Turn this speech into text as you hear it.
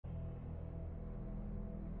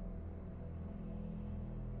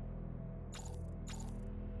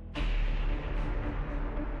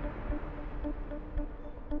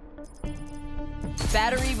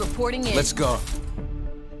Battery reporting in. Let's go.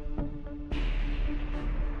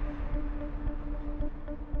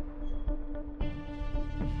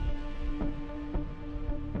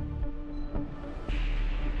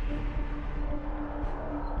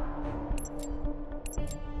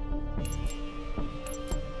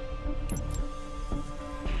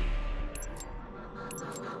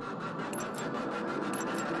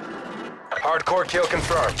 Hardcore kill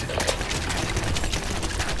confirmed.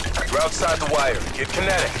 You're outside the wire. Get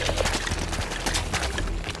kinetic.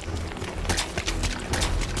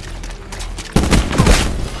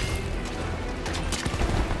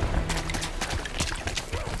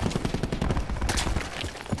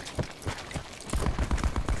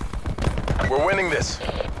 We're winning this.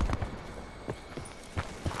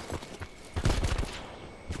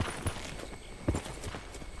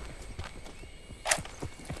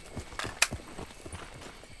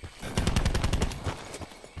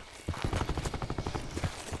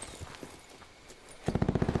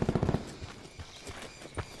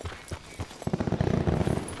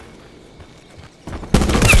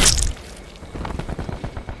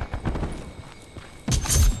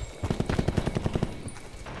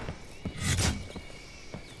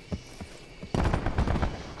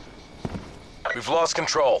 We've lost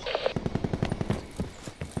control.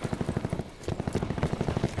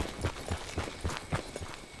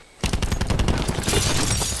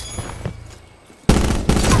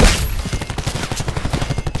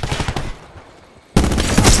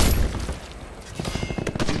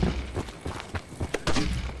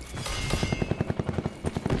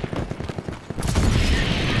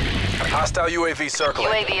 Hostile UAV circling.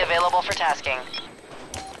 UAV available for tasking.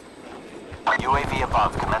 UAV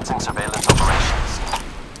above, commencing surveillance operations.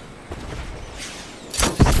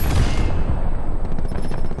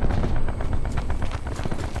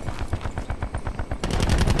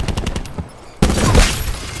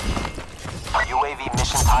 UAV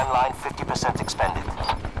mission timeline 50% expended.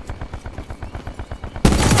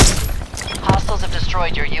 Hostiles have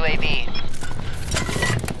destroyed your UAV.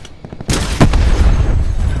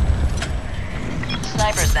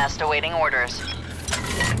 Sniper's nest awaiting orders.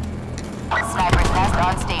 Sniper's nest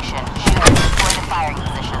on station. Shooters deploy to firing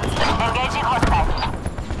positions. Engaging hostile.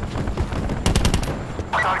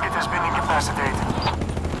 Target has been incapacitated.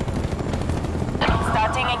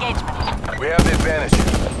 Starting engagement. We have the advantage.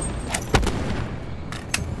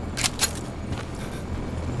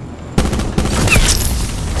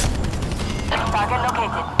 Target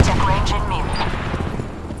located. Check range and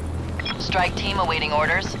move. Strike team awaiting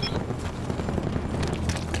orders.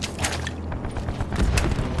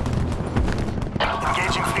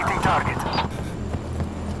 Engaging fleeting target.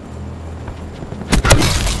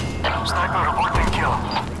 Sniper reporting kill.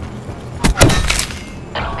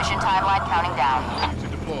 Mission timeline counting down.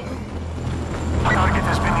 Target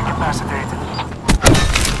has been incapacitated.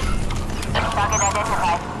 Target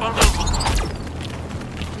identified. Engaging.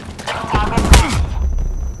 Target clear.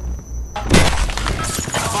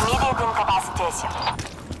 Immediate incapacitation.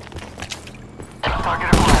 Target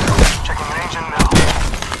acquired. Checking range and mill.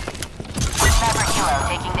 Sniper kilo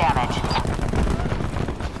taking damage.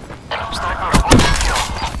 Sniper reporting kill.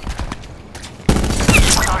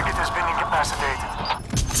 Target has been incapacitated.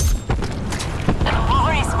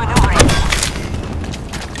 Wolverine's maneuvering.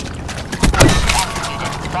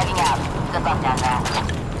 Executed. Bugging out. Good luck down there.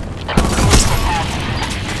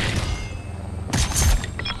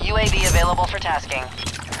 UAV available for tasking.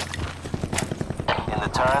 In the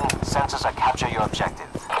turn, sensors are capture your objective.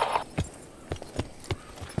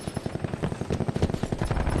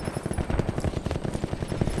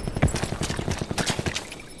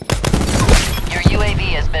 Your UAV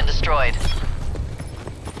has been destroyed.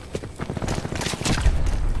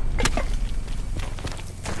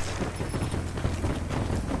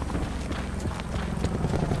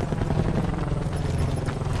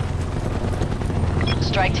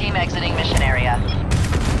 Strike team exiting mission area.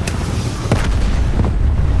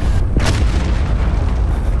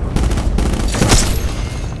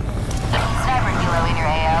 Sniper kilo in your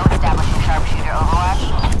AO. Establishing sharpshooter overwatch.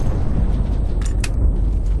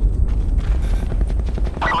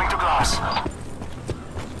 Going to glass.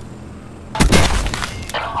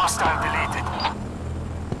 Hostile deleted.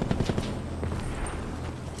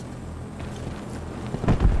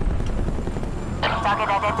 Target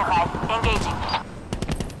identified. Engaging.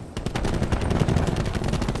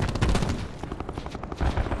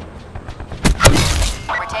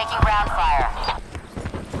 We're taking ground fire.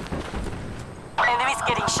 Enemies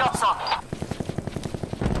getting shots on.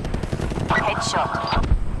 Headshot.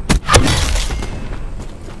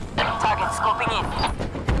 Target scoping in.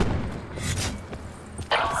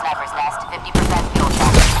 Sniper's nest, 50% fuel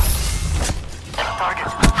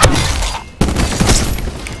Target.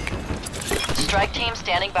 Strike team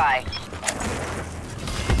standing by.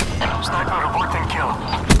 Sniper reporting kill.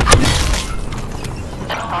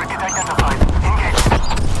 Target identified. Engage.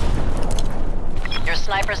 Your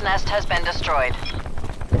sniper's nest has been destroyed.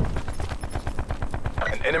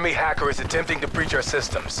 An enemy hacker is attempting to breach our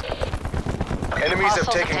systems. Enemies have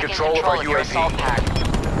Hostiles taken taking control of our your assault UAV. pack.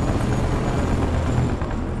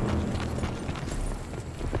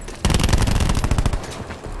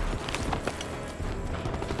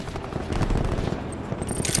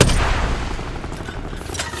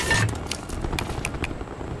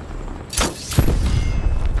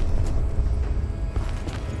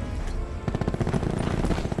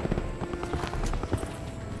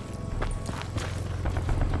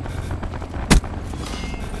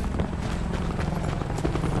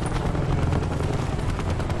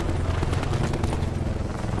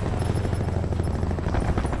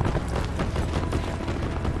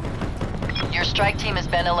 Your strike team has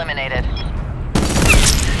been eliminated.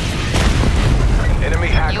 An enemy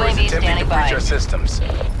hacker UAV is attempting to standing breach by. our systems.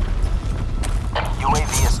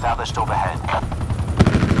 UAV established overhead.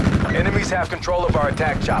 Enemies have control of our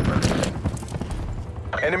attack chopper.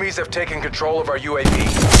 Enemies have taken control of our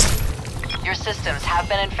UAV. Your systems have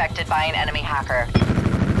been infected by an enemy hacker.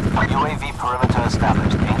 UAV perimeter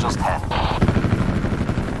established. Angels 10.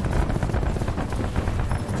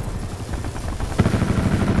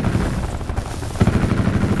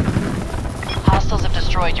 Hostiles have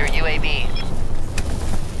destroyed your UAV.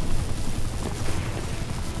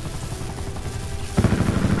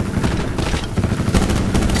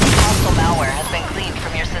 Hostile malware has been cleaned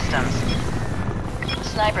from your systems.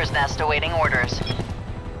 Sniper's nest awaiting orders.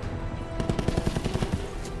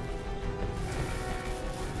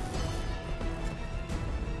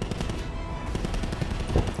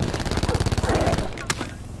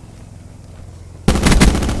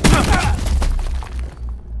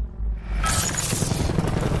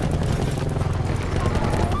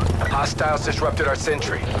 Hostiles disrupted our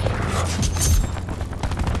sentry.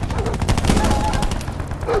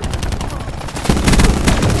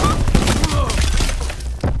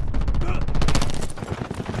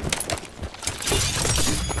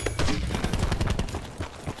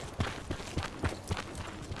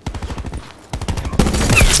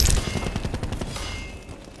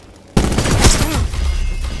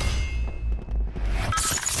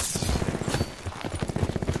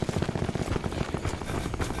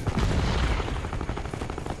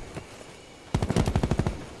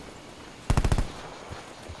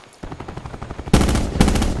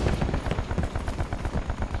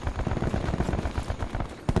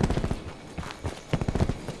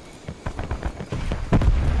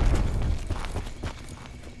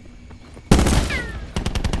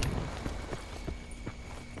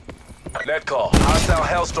 Net call. Hostile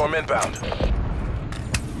Hellstorm inbound.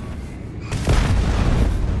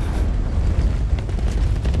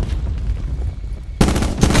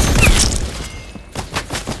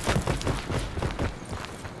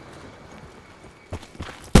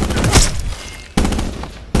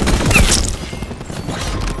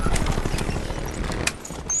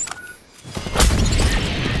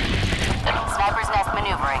 Sniper's nest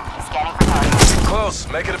maneuvering. Scanning for targets. Close.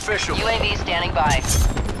 Make it official. UAV standing by.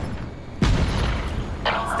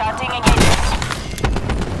 Starting engagement.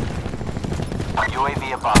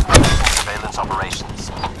 UAV above. Surveillance operations.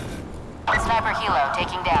 Sniper Helo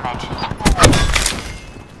taking damage.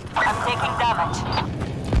 I'm taking damage.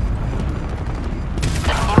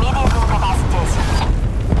 Immediate incapacitation.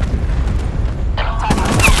 Target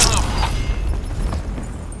moving in.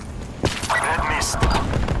 Red mist.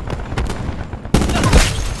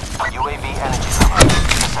 UAV energy cover.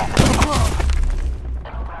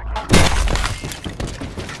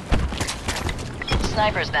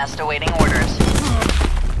 Sniper's nest awaiting orders.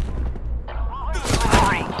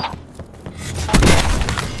 Delivery.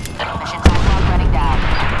 Mission timeline running down.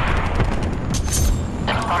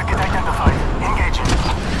 Target identified. Engaging.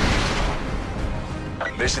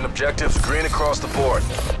 Mission objectives green across the board.